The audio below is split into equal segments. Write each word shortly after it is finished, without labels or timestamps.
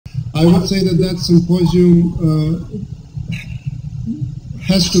I would say that symposium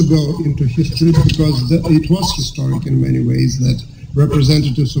has to go into history because it was historic in many ways that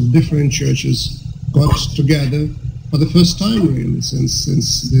representatives of different churches got together for the first time, really, since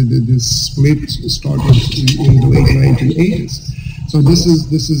the split started in the late 1980s. So this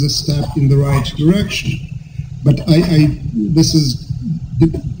is a step in the right direction. But this is,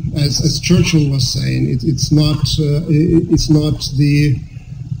 as Churchill was saying, it's not the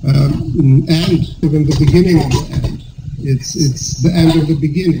end, even the beginning of the end. It's the end of the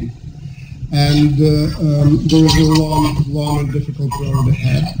beginning, and there is a long and difficult road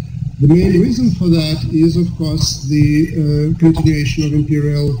ahead. The main reason for that is, of course, the continuation of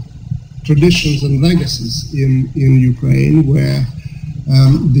imperial traditions and legacies in Ukraine, where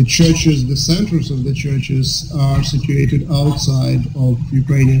the churches, the centers of the churches, are situated outside of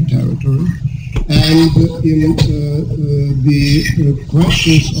Ukrainian territory. And in the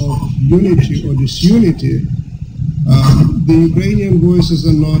questions of unity or disunity, the Ukrainian voices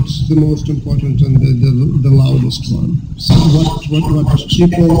are not the most important and the loudest one. So what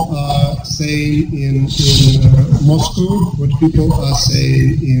people are saying in Moscow, what people are saying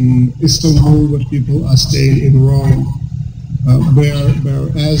in Istanbul, what people are saying in Rome, bear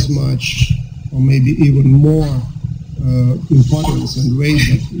as much or maybe even more importance and weight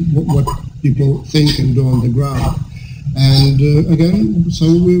than what people think and do on the ground. And again, so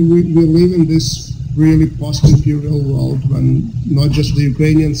we live in this really post-imperial world when not just the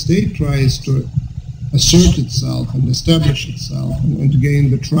Ukrainian state tries to assert itself and establish itself and to gain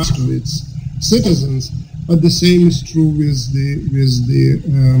the trust of its citizens, but the same is true with the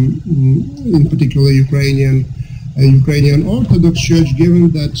in particular Ukrainian Orthodox Church,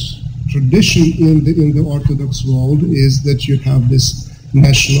 given that tradition in the Orthodox world is that you have this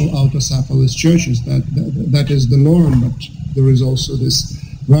national autocephalous churches, that is the norm, but there is also this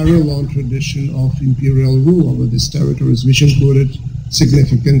very long tradition of imperial rule over these territories, which included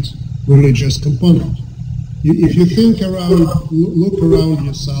significant religious component. If you think around, look around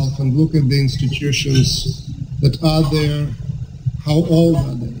yourself and look at the institutions that are there, how old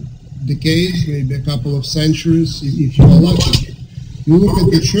are they? Decades, maybe a couple of centuries, if you are lucky. You look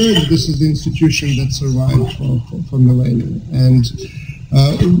at the church, this is the institution that survived for millennia. And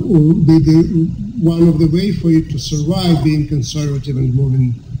one of the way for it to survive, being conservative and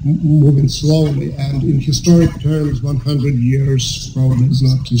moving slowly, and in historic terms, 100 years probably is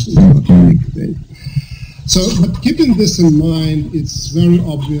not a big thing. So, but keeping this in mind, it's very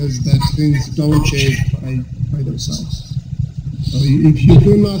obvious that things don't change by themselves. So if you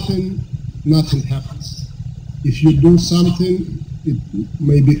do nothing, nothing happens. If you do something, it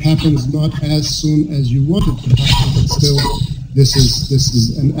maybe happens not as soon as you want it to happen, but still, this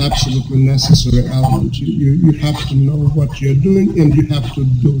is an absolutely necessary element. You have to know what you're doing, and you have to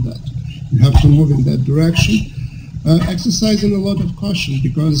do that. You have to move in that direction, exercising a lot of caution,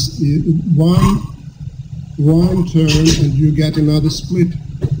 because one wrong turn and you get another split.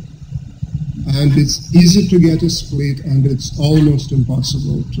 And it's easy to get a split, and it's almost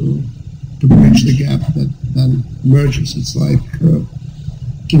impossible to bridge the gap that then emerges. It's like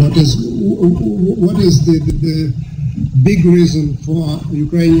what is the big reason for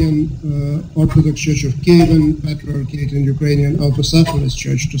Ukrainian Orthodox Church of Kyivan, Patriarchate, and Ukrainian Autocephalous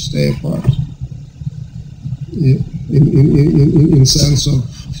Church to stay apart in sense of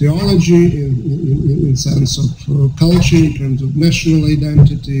theology, in sense of culture, in terms of national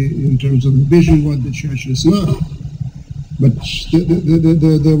identity, in terms of the vision what the church is not. But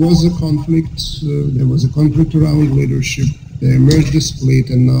there was a conflict. There was a conflict around leadership. There emerged a split,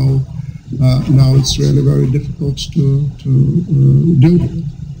 and now it's really very difficult to deal with it.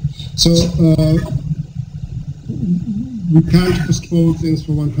 So we can't postpone things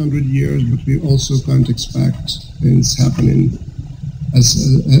for 100 years, but we also can't expect things happening as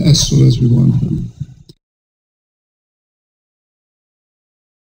soon as we want them.